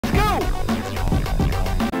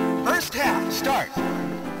start.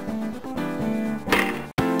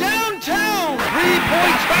 Downtown!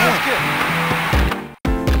 3-point basket!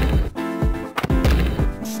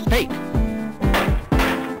 Fake.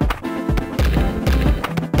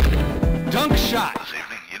 Dunk shot. This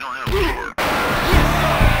evening, you don't have to work.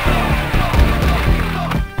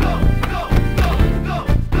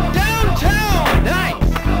 Downtown!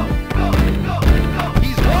 Nice!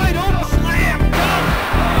 He's wide open. Slam dunk!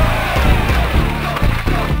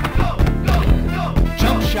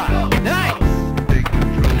 Jump shot. Nice! Take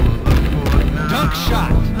control of the court now. Dunk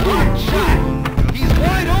shot. Hard shot. He's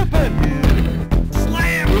wide open.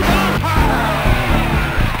 Slam dunk!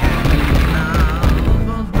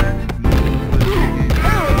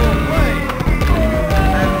 Terrible play.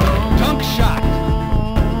 Dunk shot.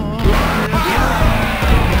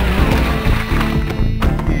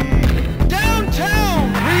 Downtown.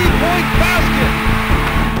 3-point basket.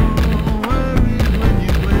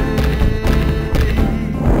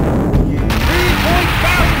 3-point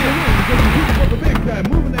basket.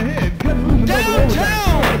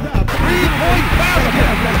 Downtown. 3-point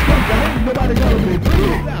basket.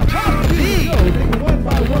 Top D.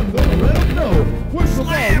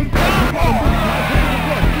 Slam dunk.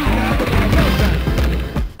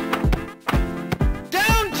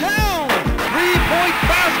 Downtown. 3-point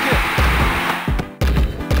basket.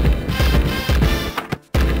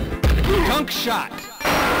 Dunk shot.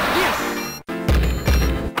 Yes.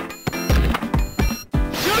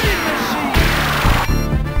 Shooting machine.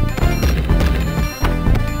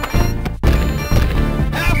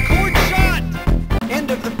 Half-court shot. End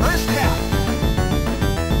of the first half.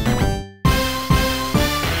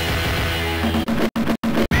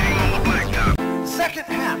 Second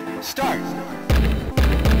half. Start.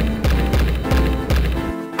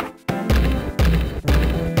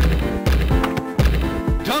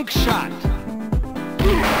 Dunk shot.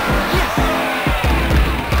 Yes.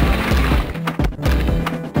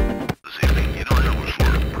 This evening, you don't have much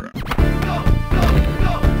work, bro.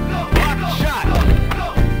 Block shot.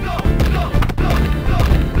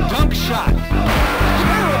 Dunk shot.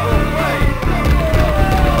 Terrible play.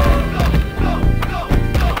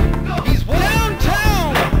 He's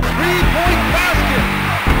downtown. 3-point basket.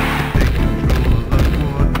 Take control of the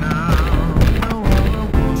court now.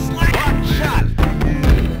 Block shot.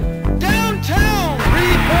 Downtown.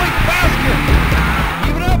 3-point basket.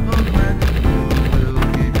 Give it up.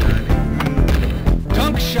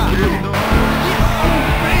 Dunk shot. Yes. Oh,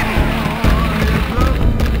 baby.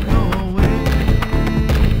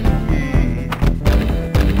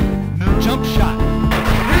 Jump shot.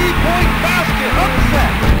 3-point basket.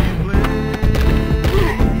 Upset.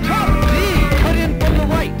 Top D. Cut in from the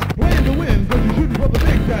right. Playing to win because you're shooting for the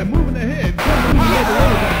big time, moving ahead.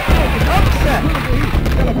 Upset.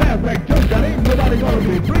 Got a pass back jump shot, ain't nobody gonna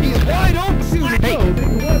be free. He's wide open. Hey.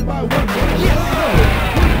 One by one. Yes.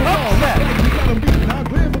 Upset. You got them beat now,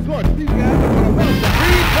 clear the court. These guys are gonna bounce out.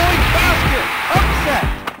 3-point basket. Upset.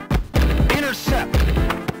 Intercept.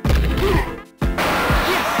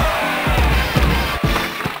 Yes.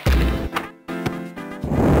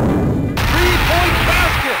 3-point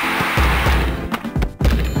basket.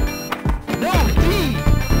 No D.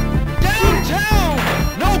 Downtown.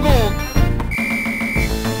 No goal.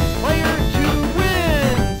 Player 2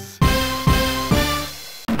 wins.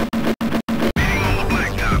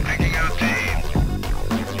 Picking out team.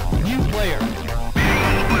 New player.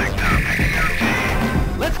 Picking out team.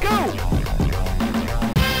 Let's go.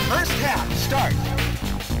 First half. Start.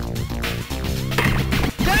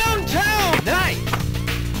 Downtown. Nice.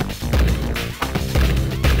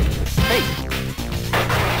 Hey.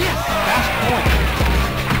 Yes. Fast point.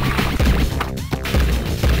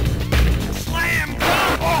 Slam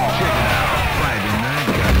dunk. Oh. Check it out. Friday night,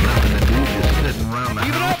 got nothing to do, just sitting around the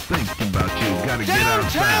Give it house up. thinking about you. Gotta get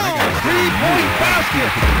outside. I Downtown. gotta get 3-point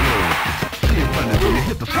basket. to the road. See if I can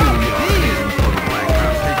hit the schoolyard heading for the black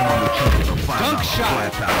house, taking on the chunk of the $5 Dunk shot.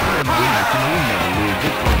 flat top. Friday night, you know we never lose.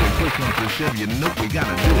 Just fucking push on to shove, you know we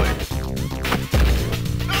gotta do it.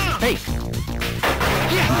 Fake.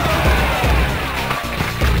 Yes.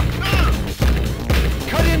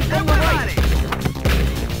 Cut in from the right.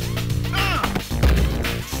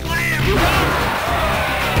 Slam dunk.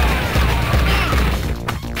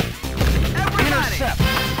 Intercept.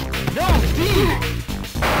 No D.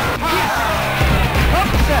 Yes.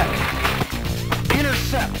 Upset.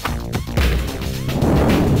 Intercept.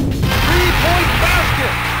 3-point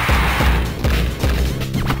basket.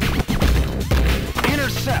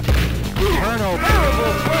 Intercept. Turnover.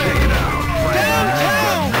 Terrible play. Check it out. Friday night,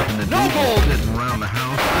 Downtown. got nothing to No do, goal. just sitting around the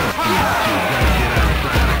house thinking about you.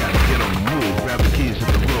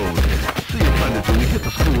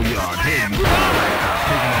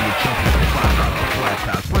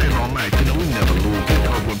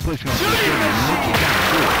 push comes to shove, you know you gotta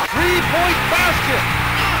do it. 3-point basket.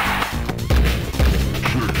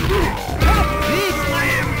 Tough D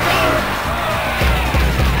slam dunk.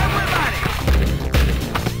 Everybody.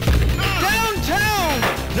 Downtown.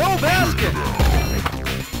 No basket.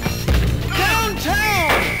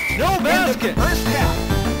 Downtown. No basket. First half.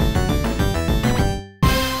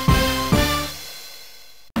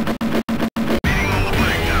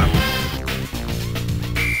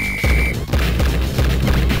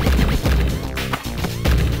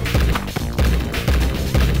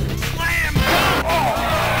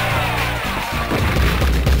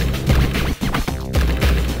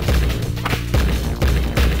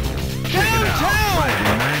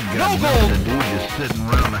 Sitting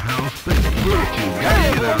around the house thinking about you.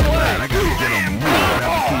 Gotta get outside. I gotta get on the move.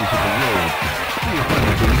 Grab the keys to the road. See if I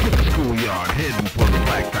can do. Hit the schoolyard, heading for the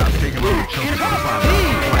blacktop, taking on the chunks of the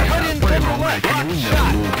 $5 blacktop. Playing all night, you know we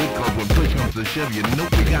never lose it, cause when push comes to shove, you know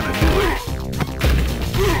we gotta do it.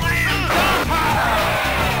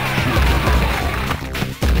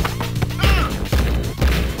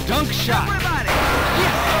 Dunk shot. Everybody.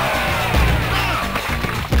 Yes.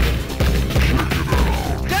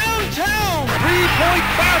 Downtown. 3-point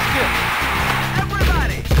basket.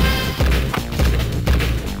 Everybody.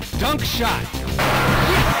 Dunk shot.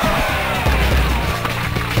 Yes.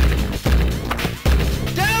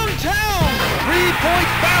 Downtown. 3-point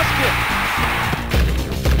basket.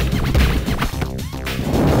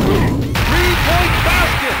 3-point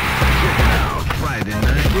basket. Check it out. Friday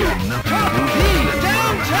night, got nothing to do.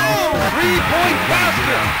 Downtown. 3-point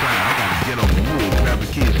basket. I gotta get on the move. Grab the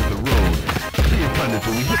keys to the road. See if I can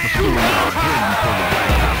we hit the schoolyard, heading for the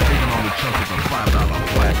blacktop, taking on the chunks of the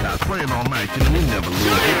 $5 blacktop. Playing all night, you know we never lose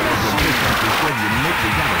it. Cause when push comes to shove, you know we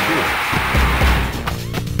gotta do it.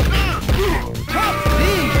 Tough D.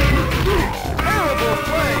 Terrible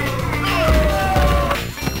play.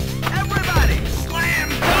 Everybody. Slam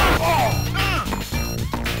dunk.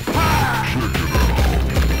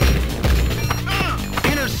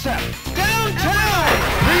 Intercept. Downtown.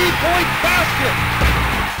 3-point basket.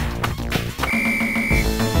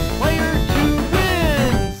 Player 2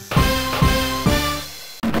 wins.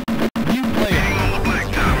 New player.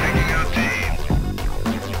 Blacktop, making our team.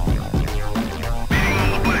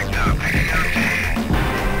 Blacktop, making our team.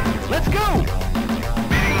 Let's go.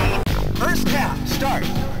 First half, start.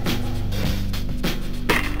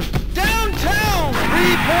 Downtown.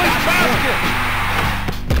 3-point basket.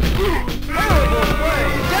 Terrible play.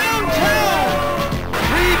 Downtown.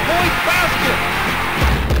 3-point basket.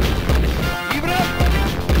 Even up.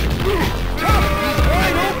 Tough. He's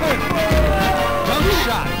wide open. Dunk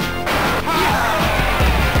shot.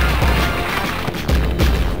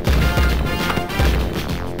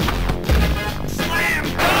 Slam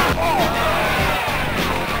dunk.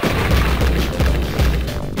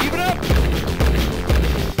 Even up.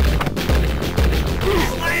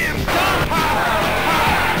 Slam dunk.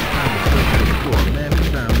 Man, it's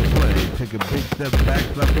time to play. Take a big step back,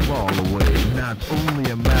 slap the ball away. Now it's only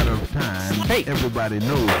a matter of time. Hey. Everybody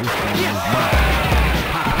knows this one Yes. is mine.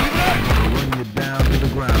 I'm gonna run you down to the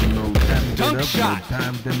ground. No time to Dunk get up, shot. no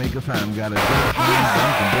time to make a time. Gotta dunk,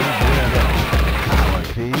 and don't get up. Power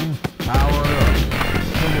team, power up.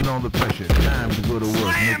 Turning on the pressure, time to go to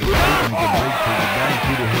work. Make a break, take it back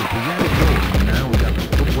to the hook. We gotta go. Now we got the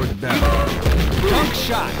footwork down. Dunk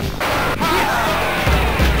shot.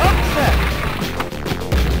 Upset.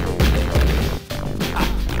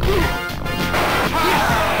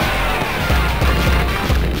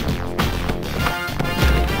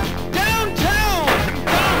 Downtown.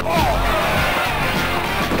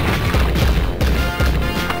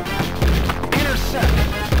 Intercept.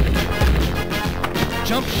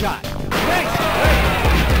 Jump shot. Nice play.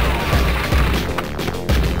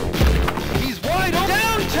 He's wide open.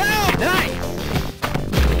 Downtown. Nice.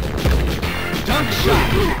 Dunk shot.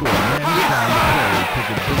 Take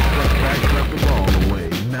a big step back, slap the ball away.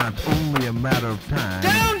 Now it's only a matter of time.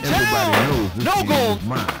 Downtown. Everybody knows this No game goal. is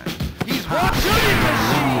mine. He's shooting Run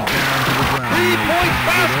you down to the ground. 3-point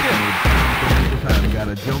basket.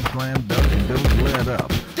 Gotta jump, slam, dunk, and don't let up.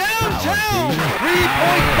 Downtown.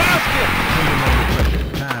 3-point basket. Turning on the pressure.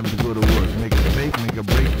 Time to go to work. Make a fake, make a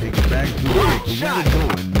break, take it back to the work. We Shot. gotta go,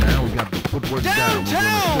 and now we got the footwork down. We're gonna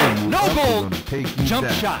Downtown. show you No up, goal. we're gonna take you Jump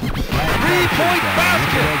down. shot. Black 3-point down.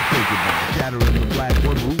 basket. Take it back. Shattering the black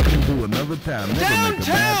one. Who can do another time? Never make a bad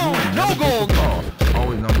Downtown. move. No Never goal. take a call.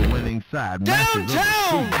 Always on the winning side. Masters of the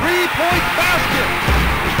Downtown. street. 3-point basket.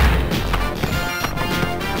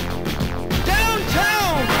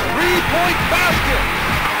 Downtown. 3-point basket.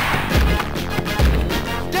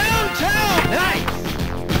 Downtown. Nice.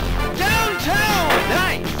 Downtown.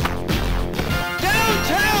 Nice.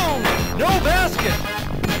 Downtown.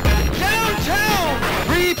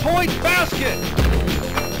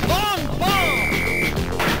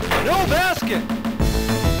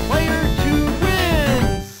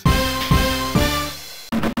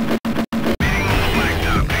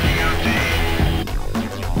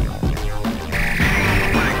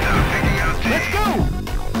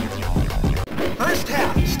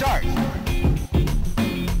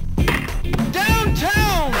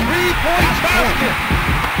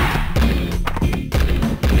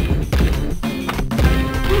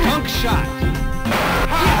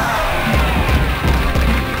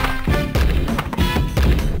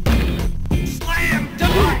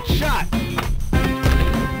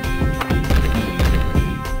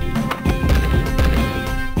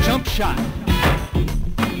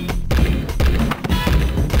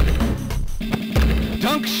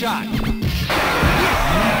 Junk shot.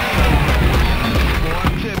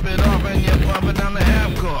 Tip it off and you bump it down the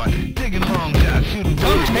half court. Taking long shots, shooting for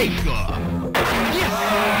the Take. score.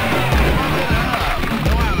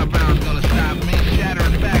 No out of bounds gonna stop me.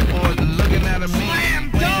 Shattering backboards and looking at me.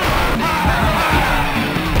 Slam dunk.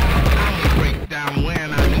 I only break down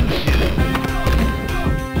when I do shit.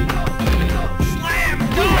 Slam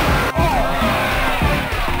dunk.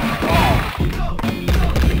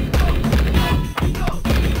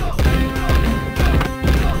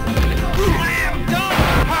 Slam dunk.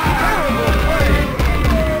 Terrible play.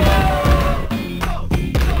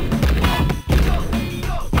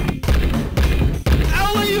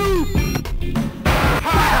 Alley-oop.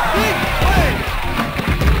 Big play.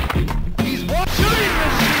 He's shooting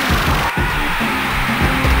machine.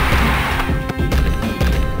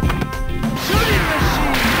 Shooting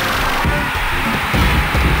machine.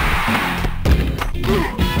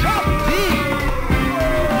 Tough D.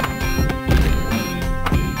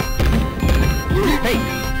 Fake.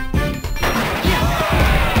 Yes.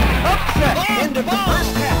 Upset. End of the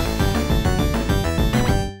first half.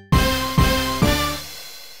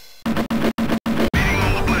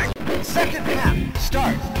 Second half.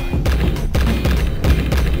 Start.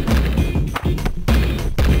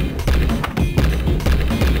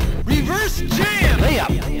 Reverse jam. Layup.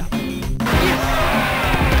 Yes.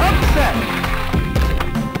 Upset.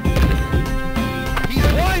 He's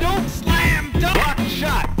wide open. Slam dunk. Block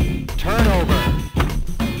shot. Turnover.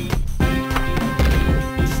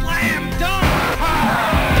 Slam dunk.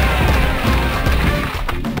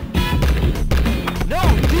 No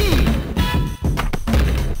D.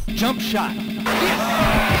 Jump shot. Yes.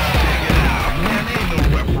 Check it out, man, ain't no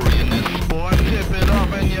referee in this sport. Tip it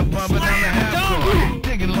off and you bump it down the Slam half dunk. court.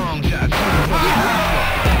 Taking long shots, shooting for the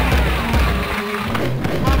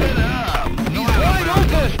bump it up. No He's out of wide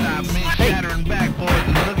bounds gonna open. stop me. Hey. Shattering backboards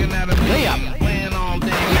and looking at me. Layup. Playing all day,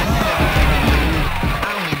 man, you never take a move.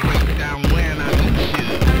 I only break down when I do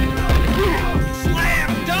shit. Slam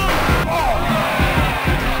dunk.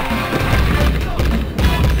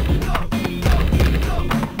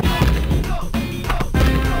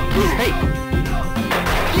 Hey.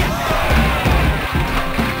 Yes.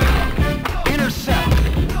 Intercept.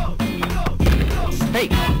 Hey.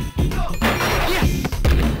 Yes.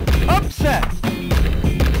 Upset.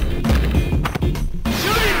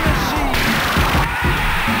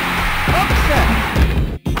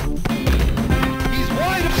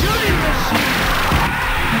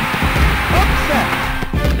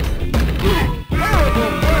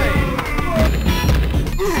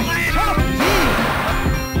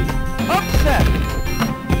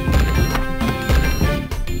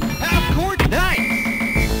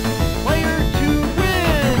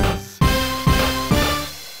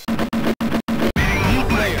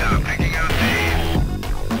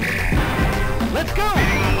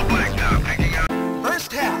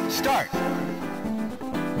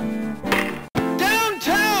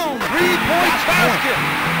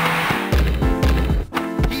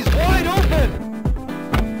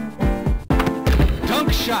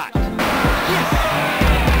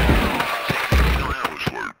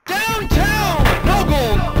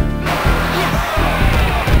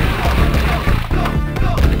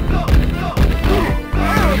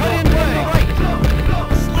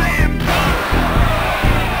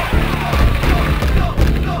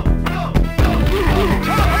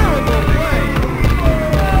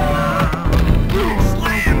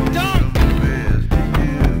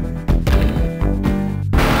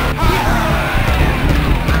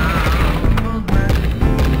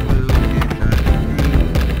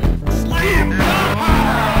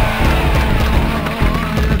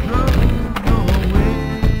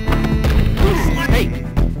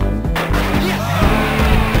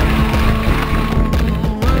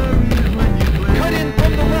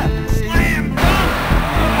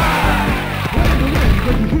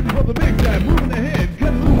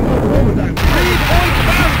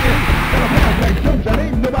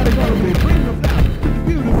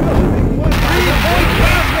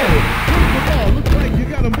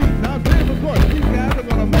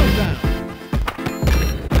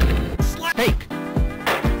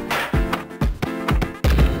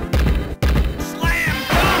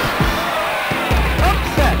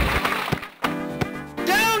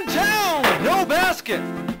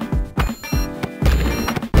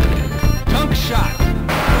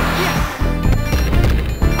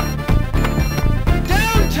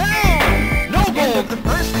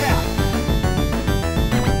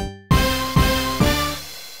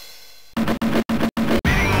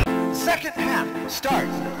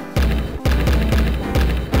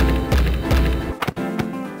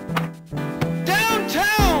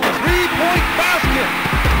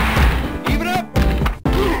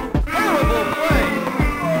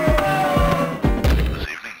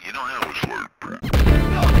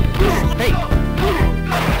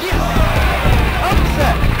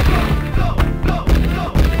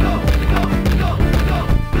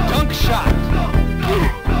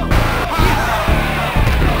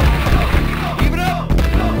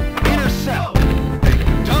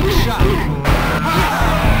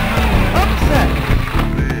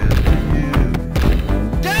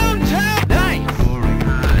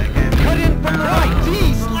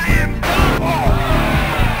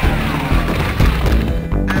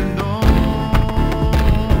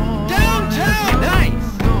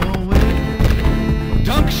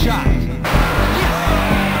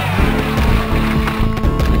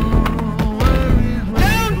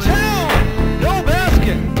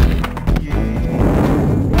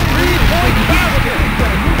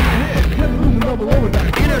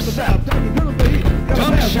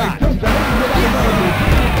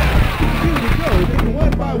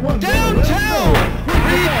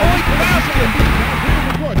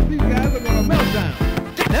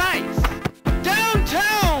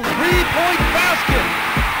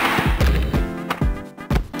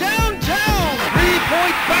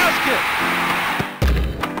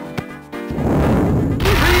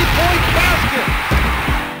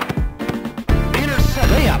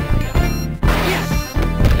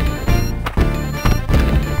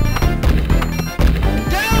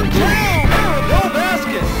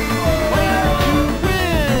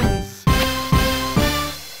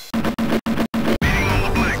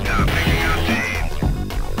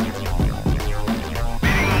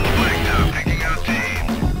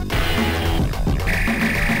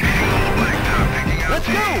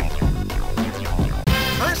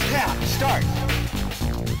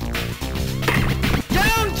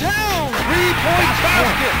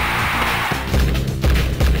 basket!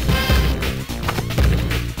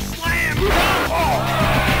 Slam dunk!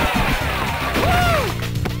 Woo!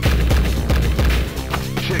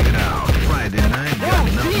 Check it out. Friday night, got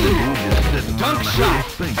nothing to do, just sitting Dunk around the shot.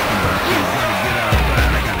 house thinking about you. Gotta get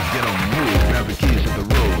outside, I gotta get on the move, grab the keys to the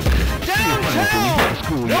road. Downtown!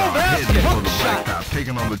 No basket! Hook shot!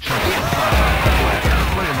 Taking on the chunk of the blackout,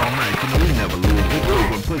 playing all night, you know we never lose. We go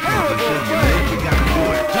and push on the shit, you know we gotta do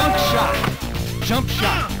it. Dunk shot! Jump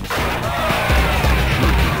shot!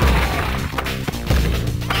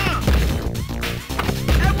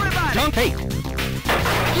 Everybody! Dunk fake!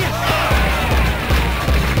 Yes!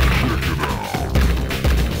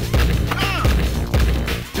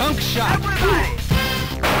 Dunk shot! Everybody!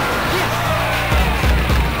 Yes!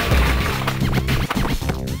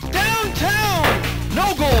 Downtown! No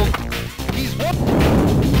goal! He's one.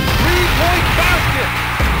 3-point basket!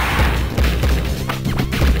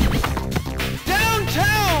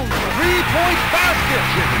 Downtown! 3-point basket!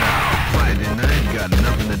 Check it out. Friday night, got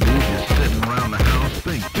nothing to do, just sitting around the house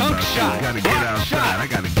thinking Dunk about shot. you. Gotta get Block outside, shot. I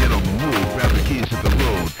gotta get on the move, grab the keys to the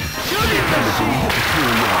road. Shooting So we machine! hit the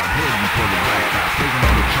schoolyard, heading for the blacktop, taking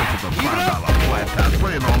on the chunk of the $5 flat top,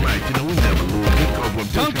 playing all night, you know we never lose. Because when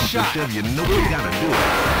push Dunk comes to shot. shove, you know we gotta do it.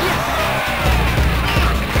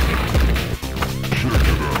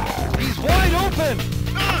 He's wide open!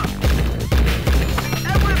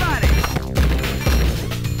 Everybody!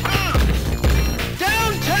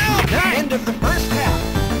 Downtown! End of the first half.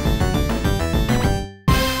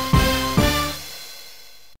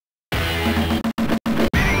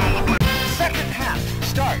 Second half,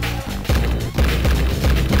 start.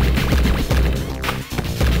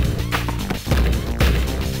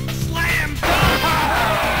 Slam dunk!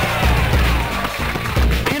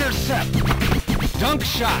 Intercept. Dunk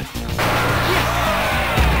shot.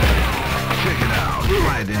 Check it out.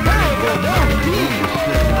 Friday night, got nothing to do, just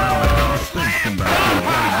sitting around the house thinking about you.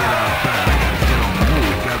 Gotta get outside, I gotta get on the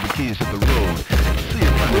move, grab the keys to the road. See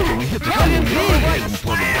if so we hit the schoolyard, heading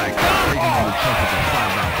for the blacktop, taking on the chunk of the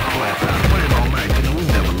 $5 flat top, playing all night, you know we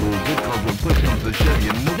never lose. Because when push comes to shove,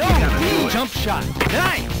 you know we gotta do it. Jump shot.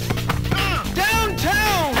 Nice.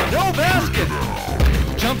 Downtown. No basket.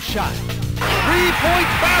 Jump shot. 3-point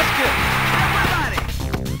basket. Everybody.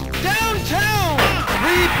 Downtown.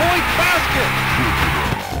 3-point basket.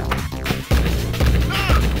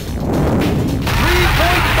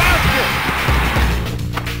 3-point basket.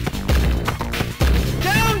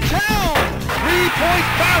 Downtown. 3-point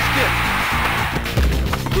basket.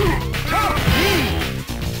 Top knee.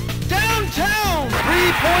 Downtown.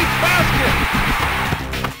 3-point basket.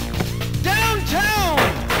 Downtown.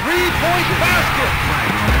 3-point basket.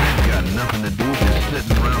 Friday night, got nothing to do, just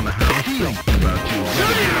sitting around the house thinking about you.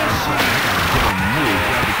 Gotta get outside, I gotta get on the move,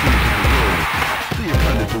 grab the keys to the road. See if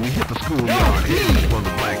so we hit the schoolyard, heading for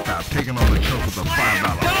the blacktop, taking on the chunk of the $5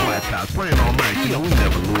 flat top, playing all night, you know we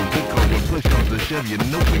never lose. Because when push comes to shove, you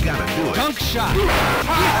know we gotta do it. Dunk shot.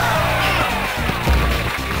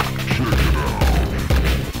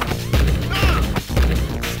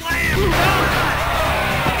 Slam dunk.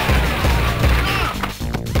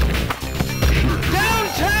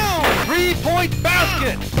 Downtown. 3-point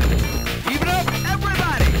basket.